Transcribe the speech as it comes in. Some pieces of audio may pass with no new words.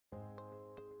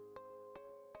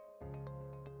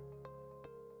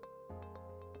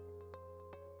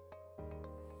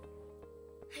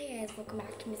Hi guys, welcome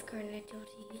back to Miss Carnage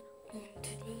TV.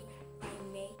 Today I'm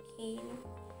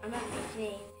not making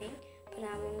anything, but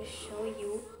I'm going to show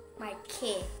you my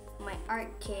kit, my art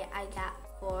kit I got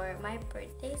for my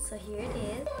birthday. So here it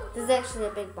is. This is actually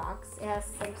a big box. It has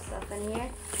some stuff in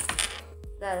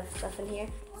here.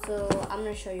 So I'm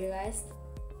going to show you guys.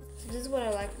 So this is what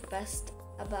I like best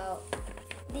about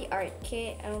the art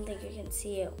kit. I don't think you can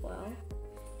see it well,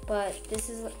 but this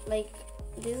is like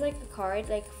a card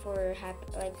for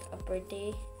a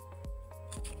birthday.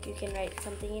 You can write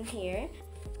something in here,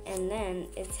 and then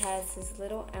it has this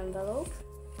little envelope,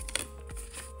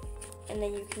 and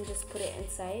then you can just put it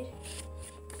inside.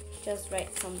 Just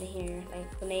write something here,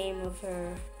 like the name of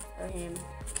her or him.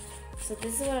 So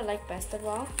this is what I like best of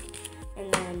all.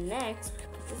 And then next,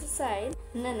 put this aside.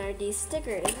 And then are these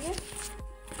stickers.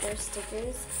 There's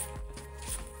stickers.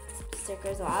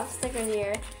 I have stickers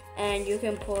here, and you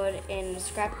can put in a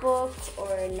scrapbook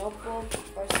or a notebook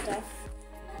or stuff,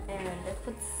 and they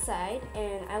put aside,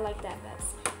 and I like that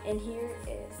best. And here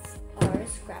is our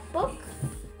scrapbook.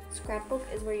 Scrapbook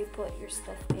is where you put your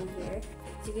stuff in here.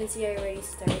 As you can see, I already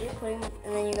started putting,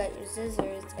 and then you got your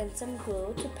scissors and some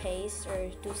glue to paste or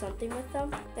do something with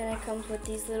them. Then it comes with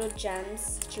these little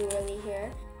gems, jewelry here.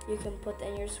 You can put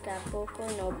in your scrapbook or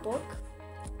notebook.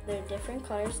 They're different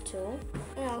colors too,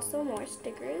 and also more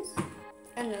stickers,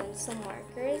 and then some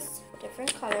markers,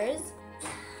 different colors.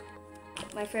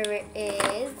 My favorite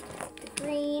is the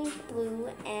green,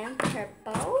 blue, and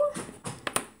purple,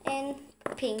 and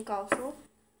pink also.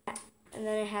 And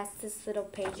then it has this little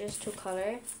pages to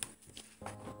color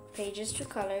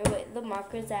with the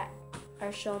markers that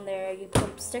are shown there. You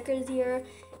put stickers here,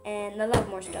 and a lot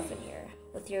more stuff in here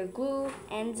with your glue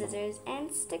and scissors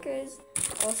and stickers.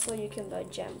 Also, you can buy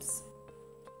gems.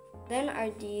 Then are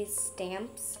these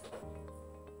stamps.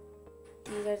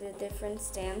 These are the different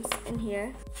stamps in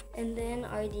here. And then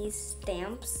are these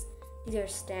stamps. These are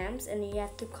stamps, and you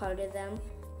have to color them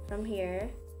from here.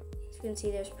 As you can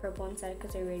see, there's purple inside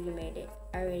because I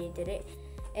already did it.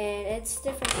 And it's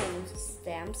different kinds of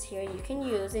stamps here you can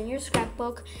use in your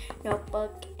scrapbook,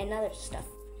 notebook, and other stuff.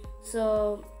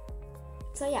 So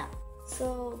yeah.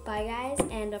 So bye guys,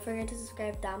 and don't forget to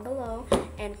subscribe down below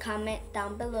and comment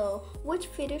down below which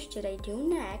video should I do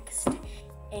next.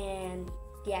 And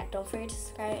yeah, don't forget to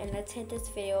subscribe, and let's hit this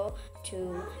video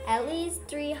to at least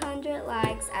 300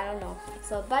 likes. I don't know.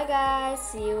 So bye guys,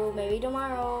 see you maybe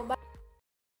tomorrow. Bye.